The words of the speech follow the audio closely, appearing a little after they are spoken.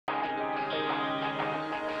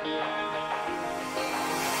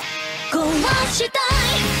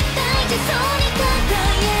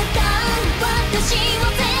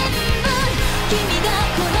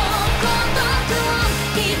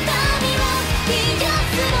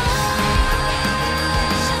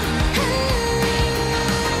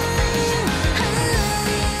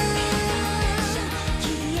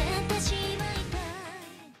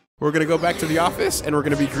We're going to go back to the office, and we're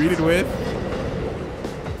going to be greeted with...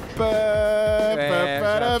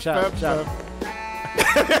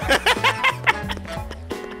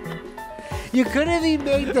 You could have even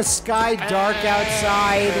made the sky dark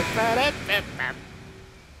outside.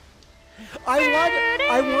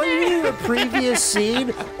 I want you in a previous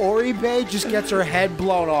scene, Oribe just gets her head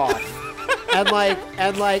blown off. And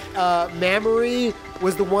Mamory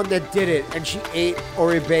was the one that did it, and she ate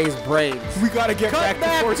Oribe's brains. We gotta get back to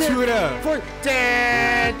Fortuna.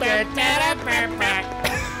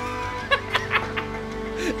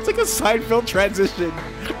 It's like a Seinfeld transition.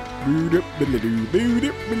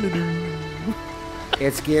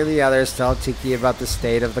 Itsuki and the others tell Tiki about the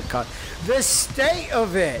state of the state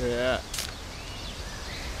of it. Yeah.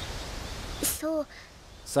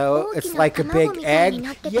 So it's like a big egg.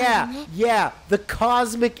 Yeah. The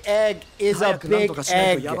cosmic egg is a big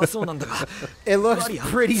egg. It looks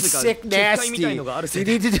pretty sick, nasty. You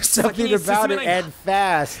need to do something about it, and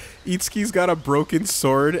fast. Itsuki's got a broken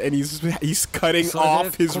sword, and he's cutting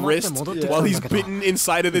off his wrist while he's bitten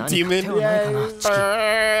inside of the demon.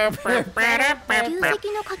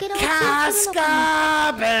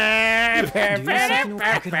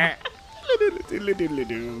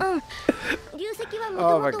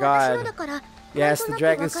 Oh my god. Yes, the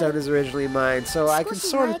Dragon Stone is originally mine, so I can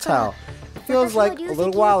sort of tell. It feels like a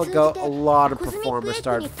little while ago, a lot of performers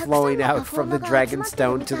started flowing out from the Dragon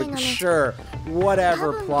Stone to the... Sure,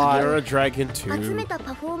 whatever plot. You're a dragon too. I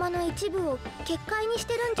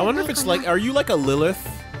wonder if it's like... Are you like a Lilith?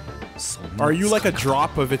 Are you like a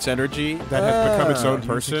drop of its energy that has become its own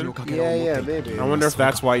person? Yeah, maybe. I wonder if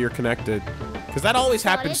that's why you're connected. Because that always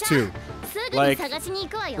happens too. Like, let's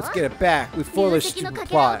get it back. We follow this stupid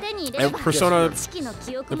plot. And the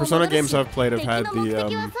Persona games I've played have had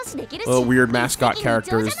the little weird mascot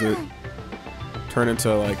characters that turn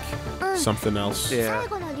into like something else. Yeah.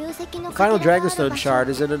 Final Dragonstone shard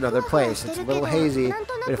is in another place. It's a little hazy,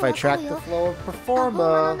 but if I track the flow of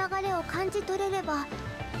Performa...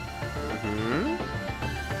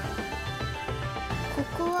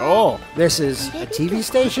 Oh! This is a TV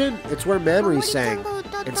station? It's where Mamory sang.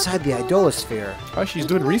 Inside the Idolosphere. Oh, she's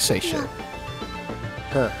doing Risei shit.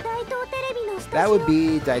 Huh. That would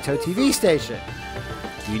be Daito TV station.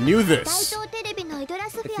 We knew this.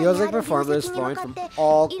 It feels like performers flowing from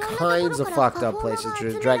all kinds of fucked up places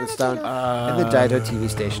through Dragonstone and the Daito TV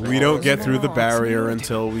station. We don't get through the barrier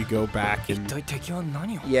until we go back and...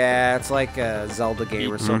 Yeah, it's like a Zelda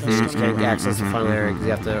game or something. You just can't access the final area because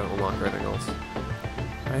you have to unlock everything else.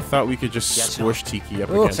 I thought we could just squish Tiki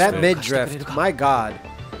up Ooh, against that it. mid-drift. My god.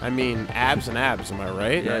 I mean, abs and abs, am I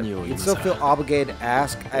right? Yeah. You'd still feel obligated to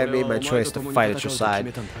ask. I have made my choice to fight at your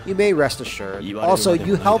side. You may rest assured. Also,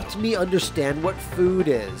 you helped me understand what food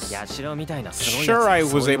is. Sure, I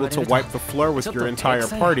was able to wipe the floor with your entire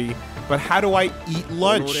party, but how do I eat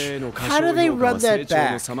lunch? How do they run that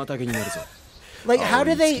back? Like, how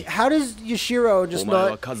does Yashiro just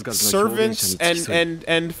not... Servants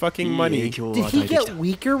and fucking money. Did he get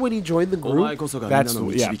weaker when he joined the group? That's,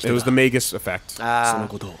 yeah, it was the Magus effect.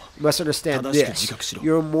 You must understand this.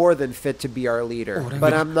 You're more than fit to be our leader,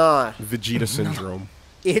 but I'm not. Vegeta syndrome.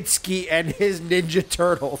 Itsuki and his Ninja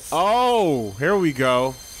Turtles. Oh, here we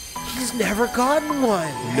go. He's never gotten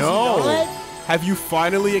one. No. Have you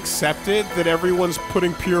finally accepted that everyone's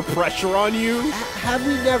putting peer pressure on you? Have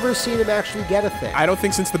we never seen him actually get a thing? I don't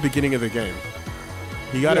think since the beginning of the game.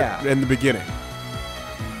 He got it in the beginning.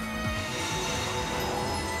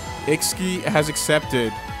 Itsuki has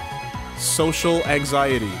accepted social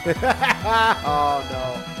anxiety. Oh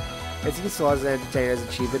no. Itsuki still as an entertainer has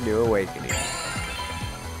achieved a new awakening.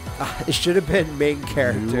 It should have been main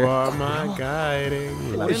character. You are my guiding.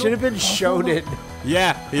 It should have been Shonen.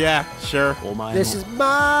 Yeah, sure. This is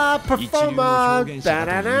my performance.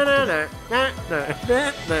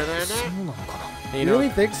 You really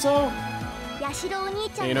think so?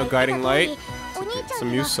 You know, Guiding Light? It's a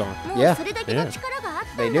Muse song. Yeah.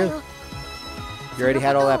 They knew. You already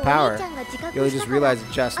had all that power. You only just realized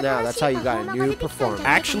it just now. That's how you got a new performance.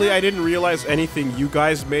 Actually, I didn't realize anything. You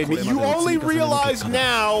guys made me. You only realize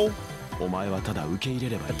now.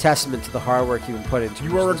 A testament to the hard work you've been put into.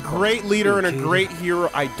 You are a great leader and a great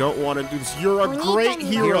hero. I don't want to do this. You're a great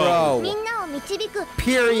hero.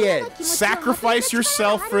 Period. Sacrifice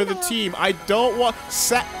yourself for the team. I don't want...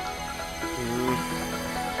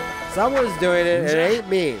 Someone's doing it, and it ain't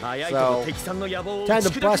me. So, time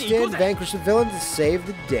to bust in, vanquish the villains, and save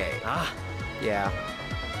the day. Yeah.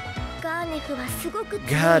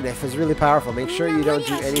 Garnef is really powerful. Make sure you don't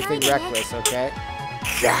do anything reckless, okay?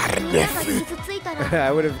 Garnef.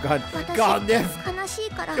 I would have gone, Garnef!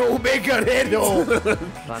 No,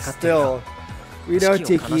 no! Still, we know,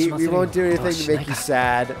 Tiki, we won't do anything to make you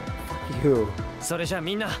sad. Fuck you.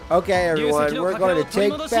 Okay, everyone, we're going to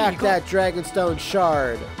take back that Dragonstone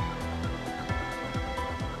shard.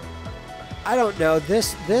 I don't know,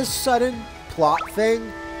 this sudden plot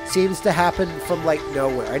thing seems to happen from like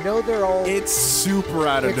nowhere. I know they're all... It's super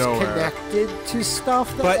out of nowhere. It's connected to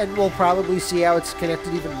stuff, and we'll probably see how it's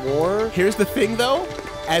connected even more. Here's the thing, though.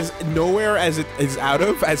 As nowhere as it is out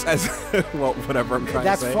of, as well, whatever I'm trying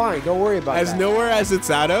to say. That's fine, don't worry about that. As nowhere as it's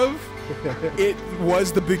out of, it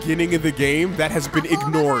was the beginning of the game that has been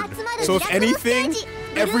ignored. So if anything,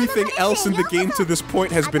 everything else in the game to this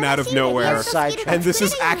point has been out of nowhere. And this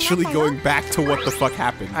is actually going back to what the fuck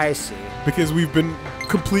happened. I see. Because we've been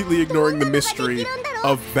completely ignoring the mystery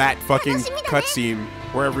of that fucking cutscene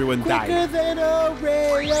where everyone died. Quicker than a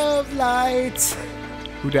ray of light.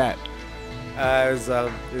 Who dat? It was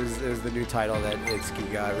the new title that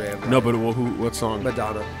Itsuki got. No, but what song?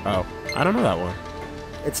 Madonna. Oh, I don't know that one.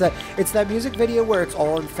 It's that music video where it's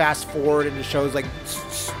all in fast forward and it shows like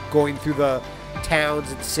going through the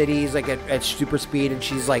towns and cities like at super speed, and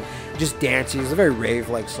she's like just dancing. It's a very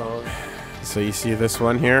rave-like song. So you see this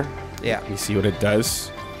one here? Yeah. You see what it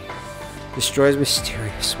does? Destroys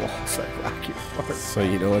mysterious walls like Rocky Fort. So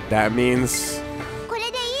you know what that means?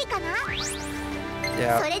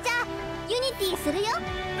 Yeah.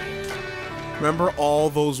 Remember all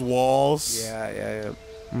those walls? Yeah.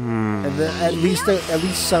 And then at least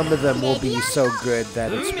some of them will be so good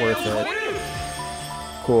that it's worth it.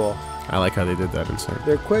 Cool. I like how they did that inside.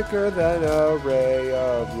 They're quicker than a ray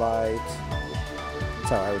of light. That's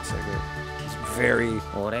how I would sing it. It's very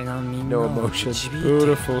no emotion.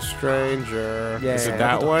 Beautiful stranger. Yeah. Is it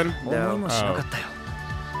that one? No. Oh.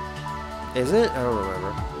 Is it? I don't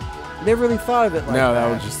remember. I never really thought of it like that. No, that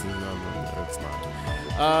was just... No, it's not.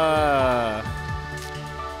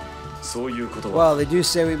 Well, they do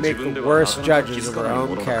say we make the worst judges of our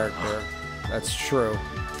own character. That's true.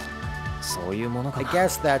 I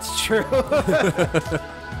guess that's true.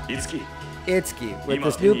 Itsuki, with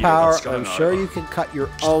this new power, I'm sure you can cut your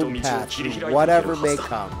own path through whatever may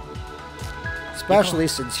come. Especially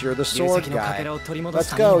since you're the sword guy.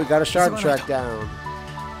 Let's go, we got a shard track down.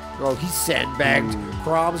 Oh, he sandbagged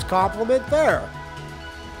Crom's compliment there.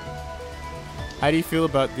 How do you feel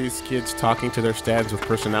about these kids talking to their stands with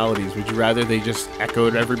personalities? Would you rather they just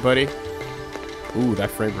echoed everybody? Ooh,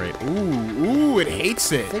 that frame rate. Ooh, it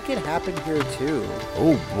hates it. I think it happened here too.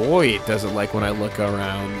 Oh boy, it doesn't like when I look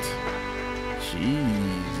around.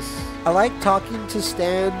 Jeez. I like talking to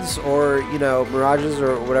stands or, you know, mirages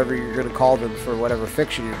or whatever you're going to call them for whatever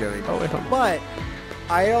fiction you're doing. Oh, but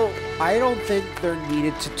I don't think they're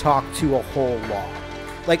needed to talk to a whole lot.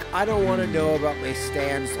 Like, I don't want to know about my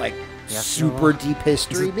stands, like, super deep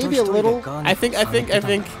history. Maybe a little. I think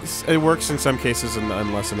it works in some cases and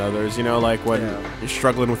less in others. You know, like when you're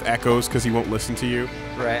struggling with echoes because he won't listen to you.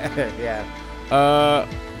 Right. Yeah.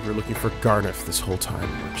 You're looking for Garnef this whole time,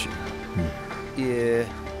 weren't you? Yeah.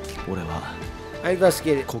 I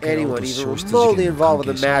investigated anyone even remotely involved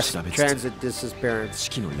with a mass transit disappearance.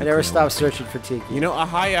 I never stopped searching for Tiki. You know,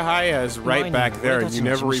 Ahaya is right back there, and you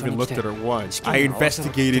never even looked at her once. I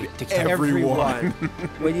investigated everyone.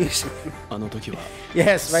 When you...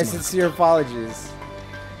 Yes, my sincere apologies.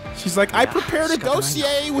 She's like, I prepared a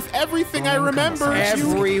dossier with everything I remember.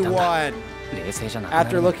 Everyone.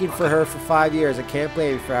 After looking for her for 5 years, I can't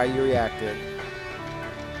blame you for how you reacted.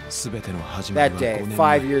 That day,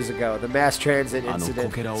 5 years ago, the mass transit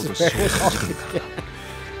incident.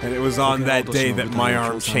 And it was on that day that my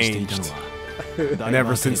arm changed. And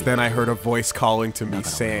ever since then, I heard a voice calling to me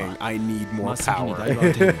saying, I need more power.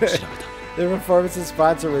 The performance's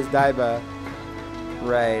sponsor was Daiba.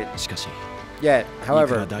 Right. Yet,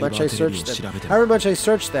 however much I searched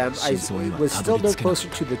them, I was still no closer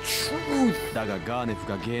to the truth.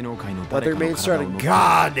 But there remains certain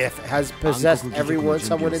Garnef has possessed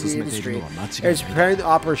someone in the industry, and is preparing to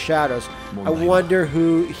offer shadows. I wonder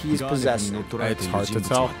who he's possessing. It's hard to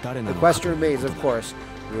tell. The question remains, of course,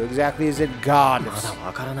 who exactly is in Garnef?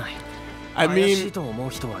 I mean,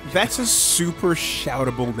 that's a super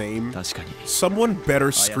shoutable name. Someone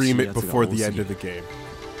better scream it before the end of the game.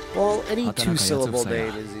 Well, any two-syllable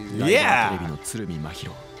name is easy. Yeah!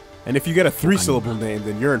 And if you get a 3-syllable name,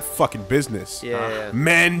 then you're in fucking business. Yeah.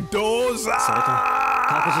 Mendoza!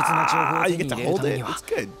 You get to hold it. It's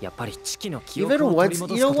good. Even once,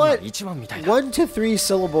 you know what? 1 to 3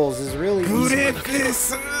 syllables is really easy.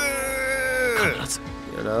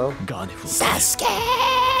 You know? Sasuke!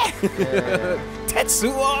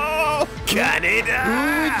 Tetsuo! Kaneda! Who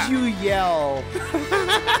would you yell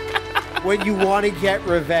when you want to get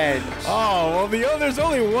revenge? Oh, well, there's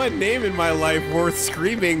only one name in my life worth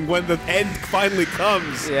screaming when the end finally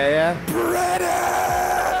comes. Yeah.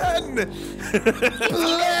 Brennan!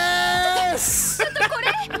 Yes!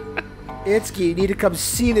 Itsuki, you need to come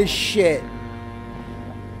see this shit.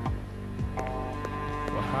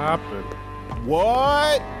 What happened?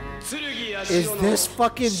 What? Is this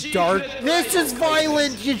fucking dark? This is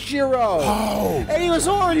violent, Yashiro! Oh! And he was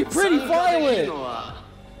already pretty violent!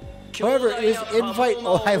 However, his invite...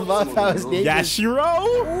 Oh, I love how his name Yashiro?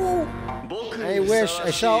 is... I wish.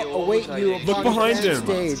 I shall await you Look behind him.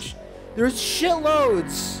 Stage. There's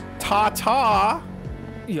shitloads! Ta-ta!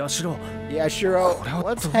 Yashiro,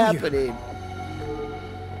 what's happening?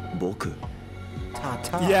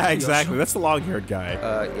 Ta-ta. Yeah, exactly. That's the long-haired guy.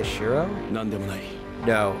 Yashiro?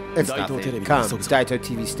 No, it's nothing. Come, it's Daito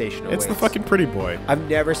TV station awaits. It's the fucking pretty boy. I've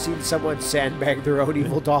never seen someone sandbag their own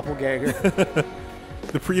evil doppelganger.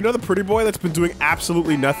 You know the pretty boy that's been doing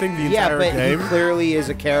absolutely nothing the entire game? Yeah, but he clearly is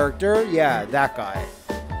a character. Yeah, that guy.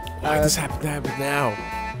 Why does this happen now?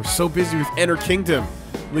 We're so busy with Enter Kingdom,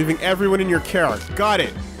 leaving everyone in your care. Got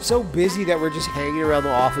it. So busy that we're just hanging around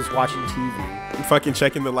the office watching TV. I'm fucking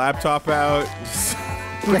checking the laptop out.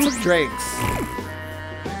 Get some drinks.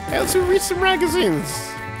 Hey, let's read some magazines.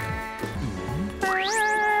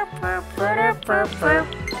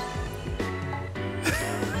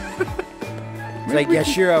 It's like,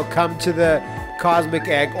 Yashiro, come to the cosmic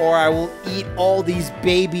egg or I will eat all these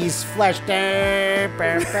babies' flesh.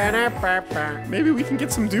 Maybe we can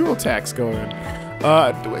get some dual attacks going.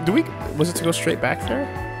 Do we? Was it to go straight back there?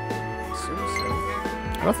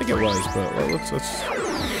 I don't think it was, but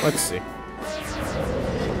let's see.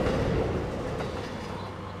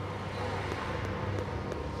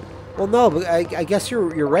 Well, no, but I guess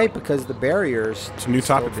you're right because the barriers. It's a new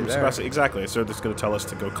topic from Sebastian. Exactly. So they're just going to tell us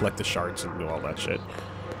to go collect the shards and do all that shit.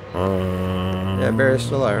 Yeah, barriers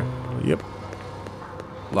still are. Yep.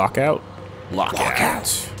 Lockout.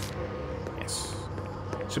 Lockout. Yes.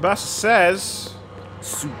 Tsubasa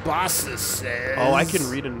says. Oh, I can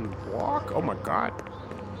read and walk? Oh my god.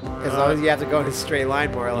 As long as you have to go in a straight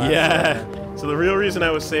line, more or less. Yeah. So the real reason I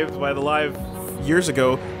was saved by the live years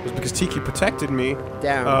ago was because Tiki protected me.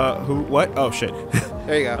 Damn. What? Oh, shit.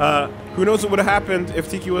 There you go. Who knows what would have happened if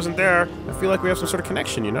Tiki wasn't there? I feel like we have some sort of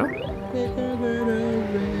connection, you know?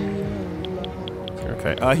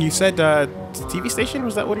 Okay. He said, TV station?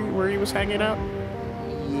 Was that where he was hanging out?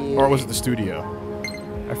 Yeah. Or was it the studio?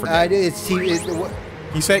 I forget. It's TV.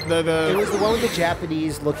 He said It was the one with the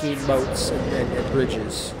Japanese-looking moats and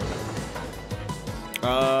bridges.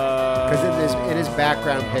 Because in his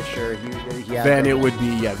background picture, he had. Then it would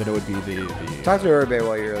be the. Talk to Urbe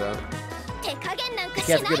while you're there. You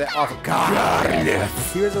have to get that off. God.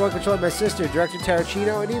 He was the one controlling my sister, Director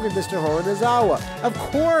Tarachino, and even Mr. Horonazawa. Of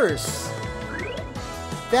course.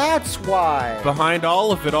 That's why. Behind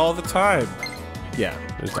all of it, all the time. Yeah,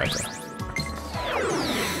 there's that.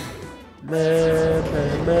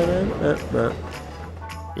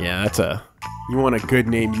 Yeah, that's a. You want a good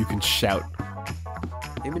name, you can shout.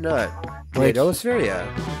 Maybe not. Wait, Ospheria.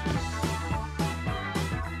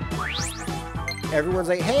 Everyone's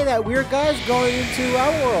like, hey, that weird guy's going into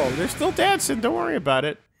our world. They're still dancing, don't worry about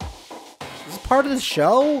it. Is this part of the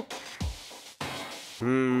show?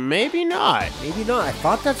 Maybe not. Maybe not. I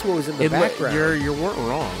thought that's what was in the background. You weren't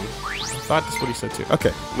wrong. I thought that's what he said too.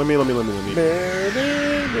 Okay, let me.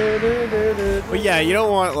 But yeah, you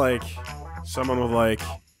don't want like someone with like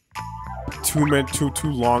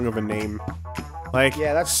too long of a name. Like,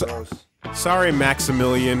 yeah, that's gross. Sorry,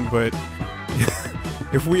 Maximilian, but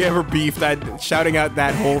if we ever beefed, shouting out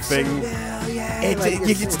that whole thing,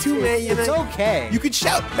 it's too many. It's okay. You could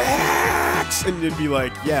shout Max, and it'd be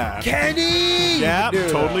like, yeah, Kenny. Yeah,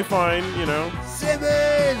 totally fine, you know.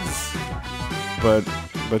 Simmons. But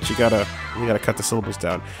you gotta cut the syllables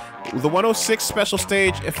down. The 106 special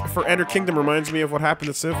stage for Enter Kingdom reminds me of what happened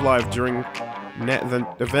at Civ Live during the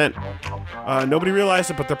event. Nobody realized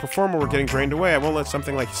it, but the performer were getting drained away. I won't let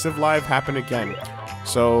something like Civ Live happen again.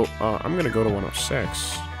 So, I'm gonna go to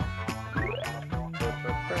 106.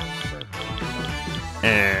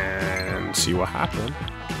 And see what happened.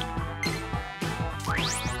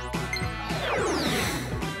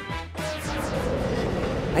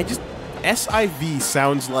 SIV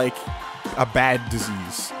sounds like a bad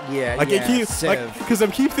disease. Yeah, like yeah, because I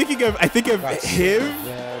keep thinking of HIV.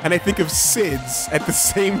 and I think of SIDS at the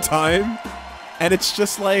same time, and it's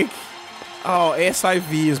just like, oh,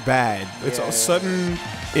 ASIV is bad. It's a sudden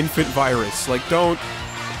infant virus. Like,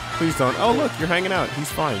 please don't. Oh, look, you're hanging out. He's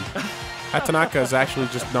fine. Hatanaka is actually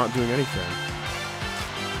just not doing anything.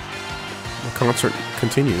 The concert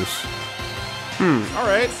continues.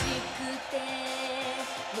 Alright.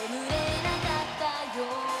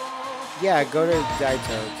 Yeah, go to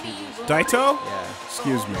Daito TV. Daito? Yeah.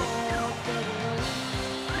 Excuse me.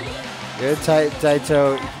 Go to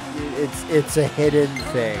Daito. It's a hidden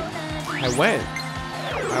thing. I went.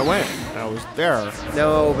 I was there.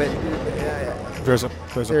 No, but There's a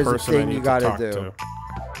person I need you gotta to talk do. to.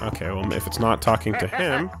 Okay, well, if it's not talking to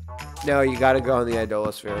him... No, you gotta go on the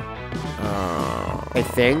Idolosphere. I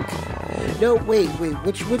think. No, wait.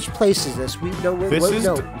 Which place is this?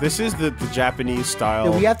 This is the Japanese style.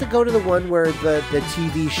 No, we have to go to the one where the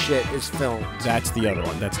TV shit is filmed. That's the other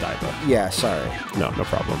one. That's Daiba. Yeah, sorry. No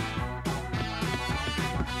problem.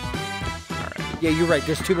 Yeah, you're right.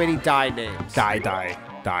 There's too many die names. Die.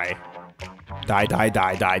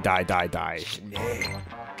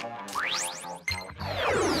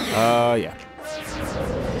 Yeah.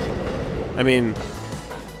 I mean...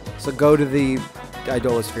 So go to the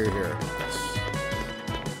Idolosphere here.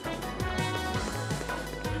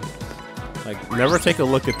 Like, never take a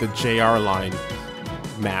look at the JR line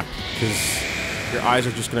map, because your eyes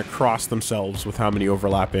are just going to cross themselves with how many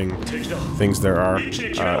overlapping things there are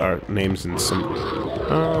names in some...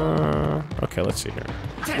 okay, let's see here.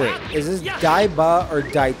 Wait, is this Daiba or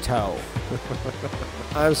Daito?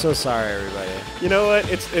 I'm so sorry, everybody. You know what?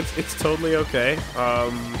 It's totally okay.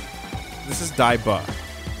 This is Daiba.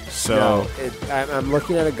 So no, I'm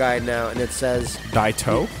looking at a guide now, and it says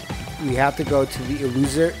Daito. We have to go to the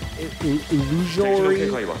illusory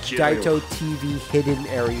Daito TV hidden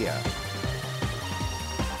area.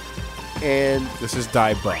 And this is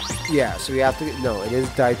Daiba. Yeah, so we have to. No, it is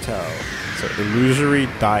Daito. So illusory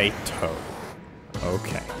Daito.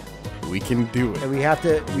 Okay, we can do it. And we have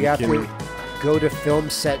to go to film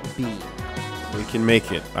set B. We can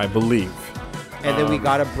make it, I believe. And then we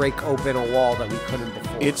gotta break open a wall that we couldn't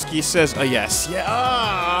before. Itsuki says, yes.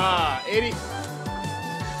 Yeah. Idiot.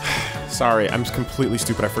 Sorry, I'm completely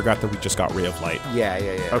stupid. I forgot that we just got Ray of Light. Yeah.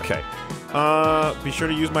 Okay. Be sure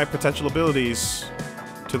to use my potential abilities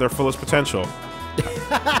to their fullest potential.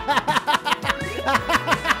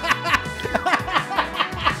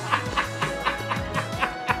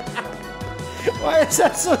 Why is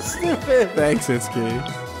that so stupid? Thanks,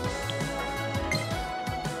 Itsuki.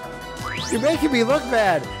 You're making me look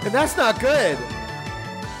bad, and that's not good.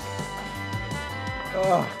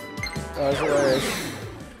 Oh, that was hilarious.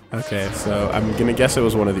 Okay, so I'm gonna guess it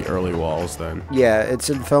was one of the early walls then. Yeah, it's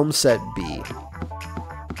in film set B.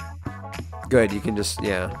 Good, you can just,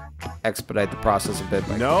 expedite the process a bit.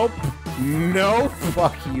 Nope.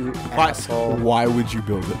 Fuck you, asshole. Why would you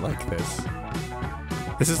build it like this?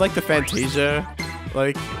 This is like the Fantasia,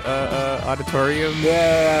 auditorium.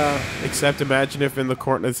 Yeah. Except imagine if in the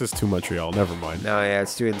corner. This is too Montreal. Never mind. No, yeah,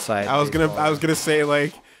 it's too inside. I was gonna say,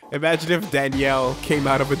 like, imagine if Danielle came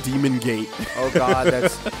out of a demon gate. Oh God,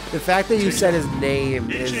 that's the fact that you said his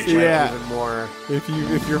name is even more. If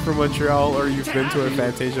you're from Montreal or you've been to a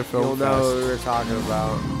Fantasia film, you'll know what we were talking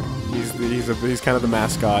about. He's kind of the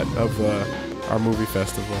mascot of our movie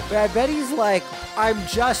festival. But I bet he's like, I'm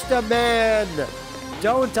just a man.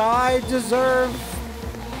 Don't I deserve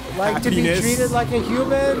to be treated like a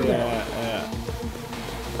human? Yeah.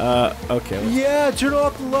 Okay. Yeah, turn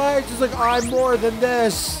off the lights. It's like, I'm more than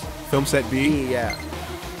this. Film set B? Yeah.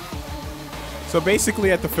 So basically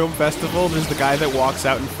at the film festival, there's the guy that walks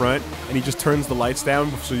out in front, and he just turns the lights down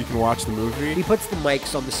so you can watch the movie. He puts the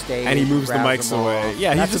mics on the stage. And he moves the mics away.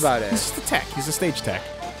 Yeah, that's about it. He's just a tech. He's a stage tech.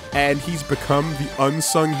 And he's become the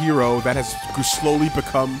unsung hero that has slowly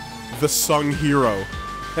become the sung hero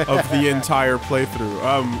of the entire playthrough.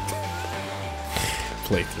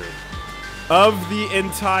 Of the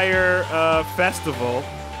entire festival.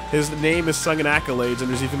 His name is sung in accolades, and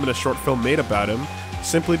there's even been a short film made about him,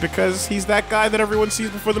 simply because he's that guy that everyone sees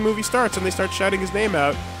before the movie starts, and they start shouting his name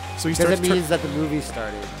out. So he starts. Because it means that the movie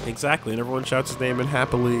started. Exactly, and everyone shouts his name and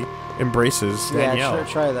happily embraces Danielle. Yeah,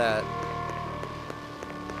 sure, try that.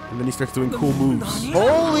 And then he starts doing cool moves.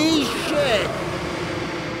 Holy shit!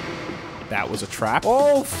 That was a trap.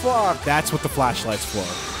 Oh, fuck. That's what the flashlight's for.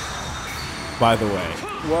 By the way.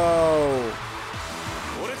 Whoa.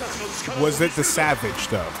 Was it the Savage,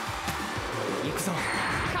 though?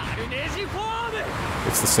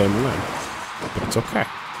 It's the same one. But it's okay.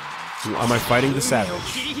 Am I fighting the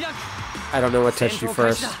Savage? I don't know what touched you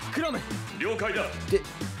first.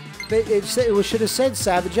 It should have said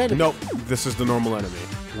Savage enemy. Nope. This is the normal enemy.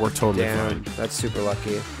 We're totally Damn, fine. that's super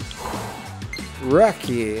lucky.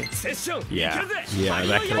 Lucky. Yeah. Yeah,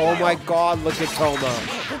 that could. Oh my god, look at Toma.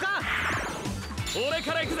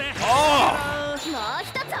 Oh!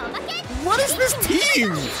 What is this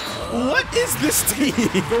team? What is this team?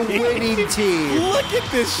 The winning team. Look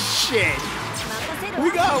at this shit. We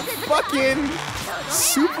got fucking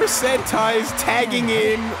Super Sentais tagging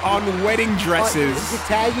in on wedding dresses.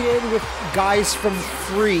 Tagging in with guys from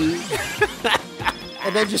Free.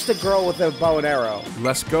 And then just a girl with a bow and arrow.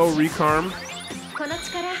 Let's go, Recarm.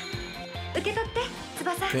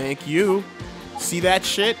 Thank you. See that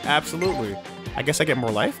shit? Absolutely. I guess I get more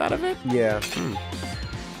life out of it? Yeah.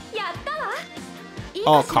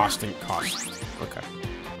 Oh, costing. Cost. Okay.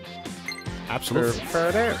 Absolutely.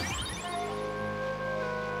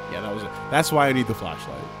 Yeah, that was it. That's why I need the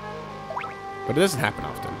flashlight. But it doesn't happen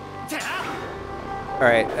often.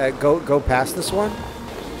 Alright, go past this one.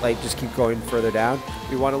 Like, just keep going further down.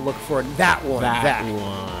 We want to look for that one. That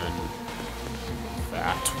one.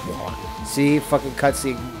 See, fucking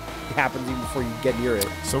cutscene happens even before you get near it.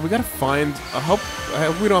 So we gotta find. I hope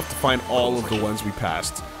we don't have to find all of the ones we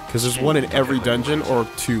passed, because there's one in every dungeon or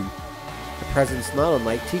two. The present's not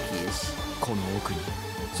unlike Tiki's.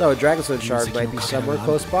 So a Dragonstone shard might be somewhere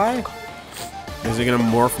close by. Is it gonna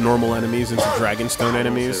morph normal enemies into Dragonstone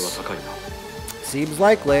enemies? Seems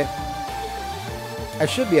likely. I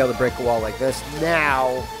should be able to break a wall like this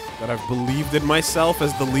now that I've believed in myself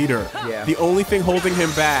as the leader. Yeah. The only thing holding him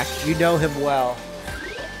back, you know him well,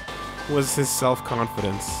 was his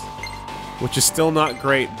self-confidence, which is still not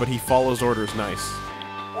great, but he follows orders nice.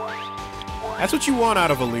 That's what you want out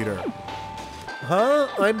of a leader. Huh?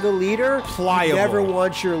 I'm the leader? Pliable. You never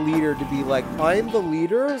want your leader to be like, I'm the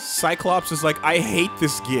leader? Cyclops is like, I hate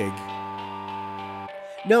this gig.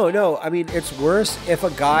 No, I mean, it's worse if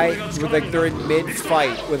a guy, like, they're in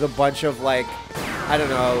mid-fight with a bunch of, like, I don't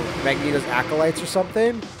know, Magneto's acolytes or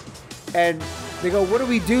something, and they go, what do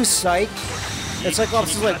we do, psych? And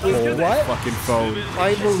Cyclops is like, wait, what? Fucking phone.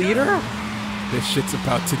 I'm the leader? This shit's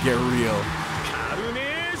about to get real.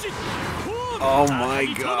 Oh my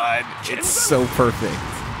god, it's so perfect.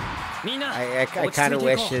 I kind of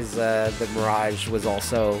wish the Mirage was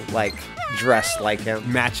also, like, dressed like him.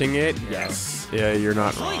 Matching it? Yes. Yeah, you're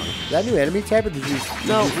not wrong. Is that a new enemy type, or did you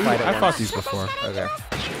No, fight it I fought these before. Okay.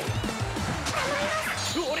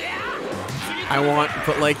 I want,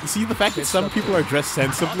 but like, see the fact that some people are dressed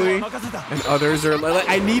sensibly and others are like,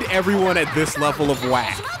 I need everyone at this level of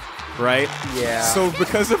whack, right? Yeah. So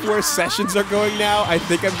because of where sessions are going now, I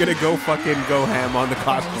think I'm gonna go ham on the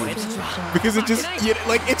costumes because it just,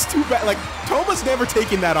 like, it's too bad. Like, Toma's never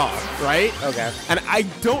taken that off, right? Okay. And I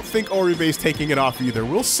don't think Oribe's taking it off either.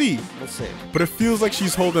 We'll see. We'll see. But it feels like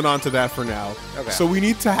she's holding on to that for now. Okay. So we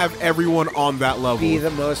need to have everyone on that level. Be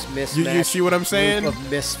the most mismatched you see what I'm saying? group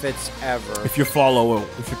of misfits ever. If you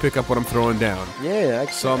pick up what I'm throwing down. Yeah.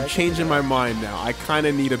 So I'm changing my mind now. I kind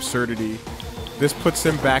of need absurdity. This puts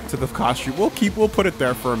him back to the costume. We'll put it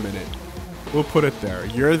there for a minute. We'll put it there.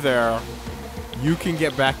 You're there. You can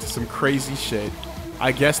get back to some crazy shit.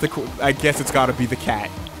 I guess it's got to be the cat.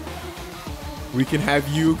 We can have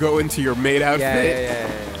you go into your maid outfit. Yeah.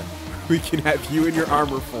 We can have you in your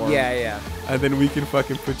armor form. Yeah. And then we can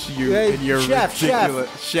fucking put you in your ridiculous...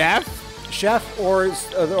 Chef or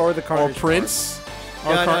the Carnage or Prince.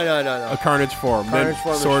 Form. No. A Carnage form. Carnage then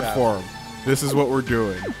form sword form. This is what we're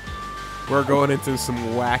doing. We're going into some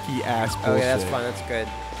wacky ass bullshit. Okay, that's fine. That's good.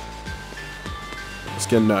 Let's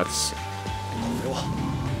get nuts.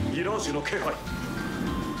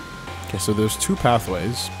 Okay, so there's two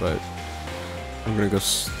pathways, but I'm gonna go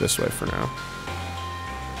this way for now.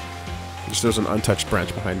 There's an untouched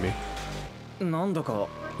branch behind me.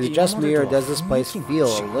 Is it just me, or does this place feel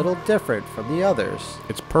a little different from the others?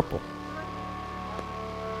 It's purple.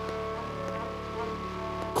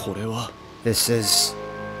 This is...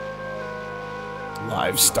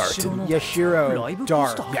 Live started. Yashiro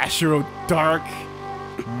Dark. Yashiro Dark.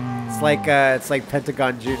 It's like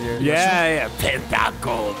Pentagon Jr. Yeah,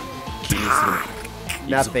 Pentagon.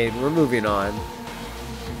 Nothing. We're moving on.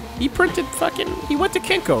 He printed he went to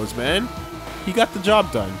Kinko's, man. He got the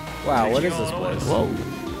job done. Wow, what is this place? Whoa.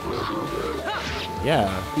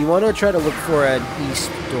 Yeah. You want to try to look for an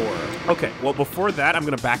east door. Okay, well before that, I'm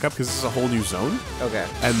gonna back up because this is a whole new zone. Okay.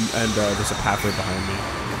 And there's a pathway behind me.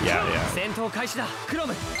 Yeah.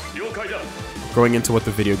 Going into what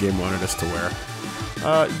the video game wanted us to wear.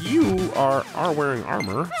 You are wearing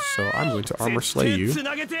armor, so I'm going to armor slay you. And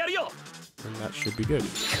that should be good.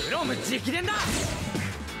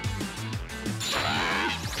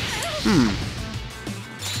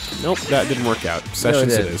 Nope, that didn't work out.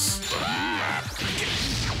 Sessions it is.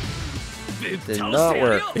 Did not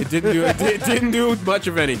work. It didn't do much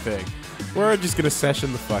of anything. We're just gonna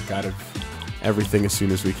session the fuck out of everything as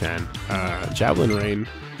soon as we can. Javelin Rain.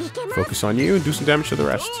 Focus on you and do some damage to the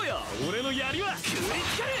rest.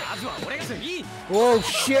 Whoa,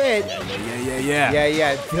 shit!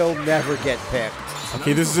 Yeah. He'll never get picked.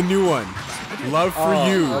 Okay, this is a new one. Love for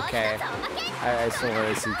you. Okay. I still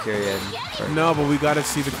want to see Kyrian. No, but we gotta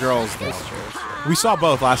see the girls though. We saw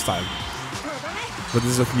both last time. But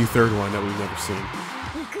this is a new third one that we've never seen.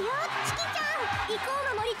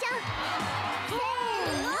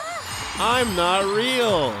 I'm not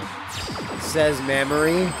real, says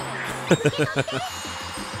Memory.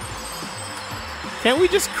 Can't we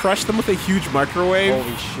just crush them with a huge microwave?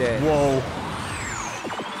 Holy shit. Whoa.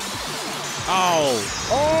 Oh.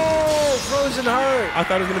 Oh, Frozen Heart. I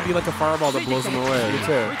thought it was going to be like a fireball that blows them away. Me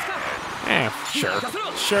too.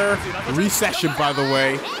 Sure. Recession, by the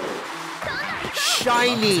way.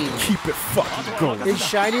 Shining. Keep it fucking going. Is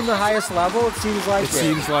Shining the highest level? It seems like it. It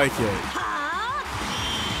seems like it.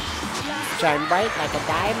 Shine bright like a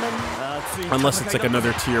diamond. Unless it's like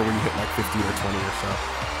another tier when you hit like 15 or 20 or so.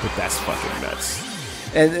 But that's fucking nuts.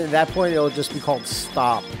 And at that point, it'll just be called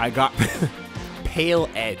Stop. I got Pale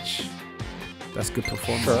Edge. That's good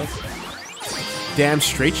performance. Sure. Damn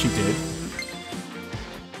straight she did.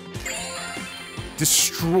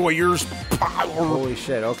 Destroyer's power. Holy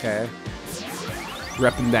shit, okay.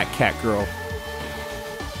 Repping that cat girl.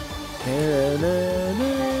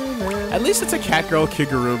 At least it's a cat girl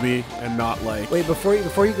Kigurumi and not like... Wait, before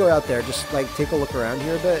you go out there, just like take a look around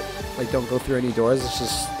here a bit. Like don't go through any doors, let's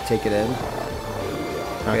just take it in.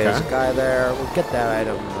 Okay, there's a guy there. We'll get that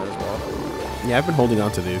item as well. Yeah, I've been holding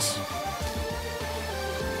on to these.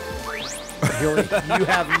 You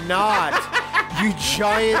have not! You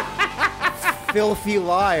giant, filthy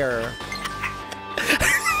liar.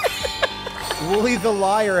 Wooly the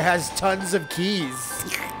liar has tons of keys.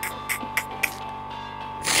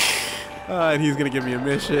 And he's gonna give me a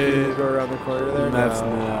mission. Go around the corner there. That's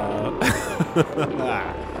no.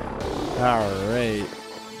 All right.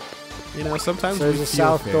 You know, sometimes so there's a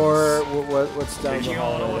south door. What's down the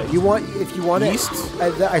hallway? If you want East?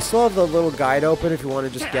 I still have the little guide open. If you want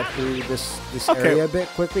to just get through this area a bit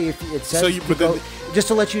quickly, if it says just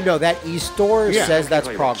to let you know that east door says that's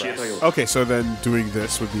progress. Okay, so then doing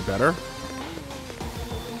this would be better.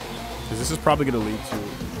 Because this is probably going to lead to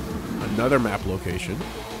another map location.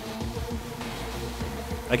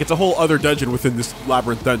 Like, it's a whole other dungeon within this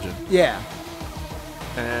labyrinth dungeon. Yeah.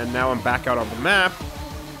 And now I'm back out on the map.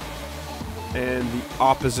 And the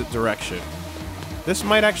opposite direction. This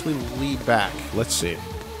might actually lead back. Let's see.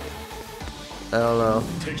 I don't know.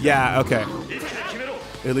 Yeah, okay.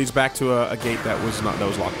 It leads back to a gate that was locked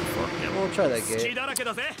before. We'll try that gate.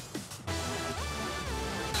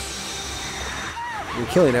 You're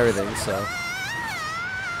killing everything, so.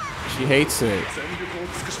 She hates it.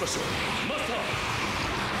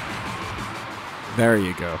 There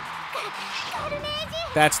you go.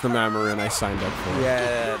 That's the Mamorin I signed up for.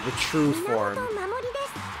 Yeah, the true form.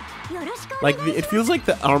 Like, it feels like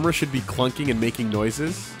the armor should be clunking and making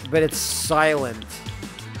noises. But it's silent.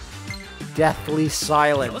 Deathly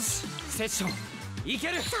silent. It's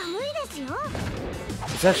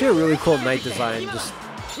actually a really cool knight design. Just,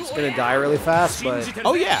 it's gonna die really fast, but...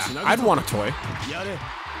 Oh yeah, I'd want a toy.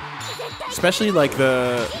 Especially like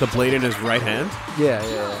the blade in his right hand. Yeah.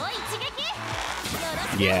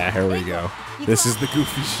 Yeah, here we go. This is the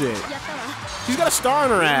goofy shit. She's got a star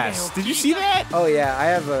on her ass. Did you see that? Oh yeah, I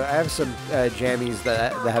have some jammies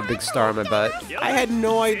that have big star on my butt. I had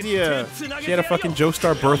no idea. She had a fucking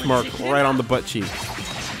Joestar birthmark right on the butt cheek.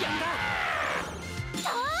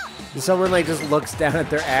 Someone like just looks down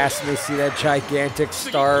at their ass and they see that gigantic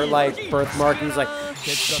star like birthmark and he's like,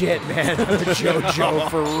 shit man, I'm a JoJo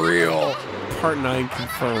for real. Part 9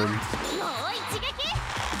 confirmed.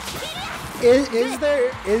 Is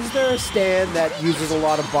there a stand that uses a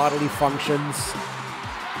lot of bodily functions?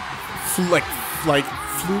 Like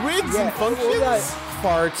fluids and functions?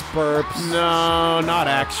 Farts, burps. No, not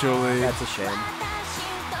actually. That's a shame.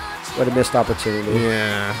 What a missed opportunity.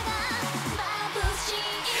 Yeah.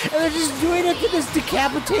 And they're just doing it to this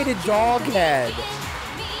decapitated dog head.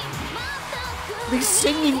 They're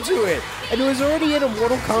singing to it. And it was already in a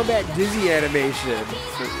Mortal Kombat Dizzy animation.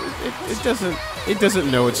 It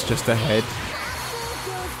doesn't know it's just a head.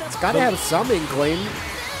 It's gotta have some inkling.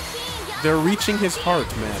 They're reaching his heart,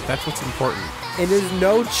 man. That's what's important. And there's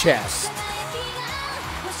no chest.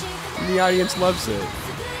 And the audience loves it.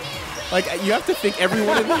 Like, you have to think every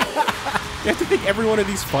one of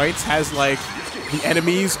these fights has like the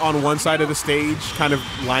enemies on one side of the stage kind of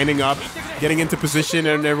lining up getting into position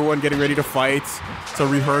and everyone getting ready to fight. It's a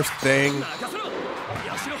rehearsed thing.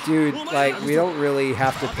 Dude, like, we don't really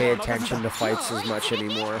have to pay attention to fights as much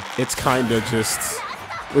anymore. It's kind of just...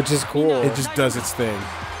 Which is cool. It just does its thing.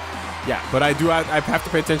 Yeah, but I have to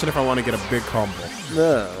pay attention if I want to get a big combo.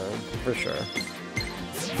 No, for sure.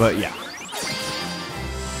 But yeah.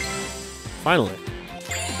 Finally.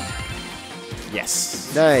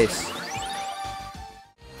 Yes. Nice.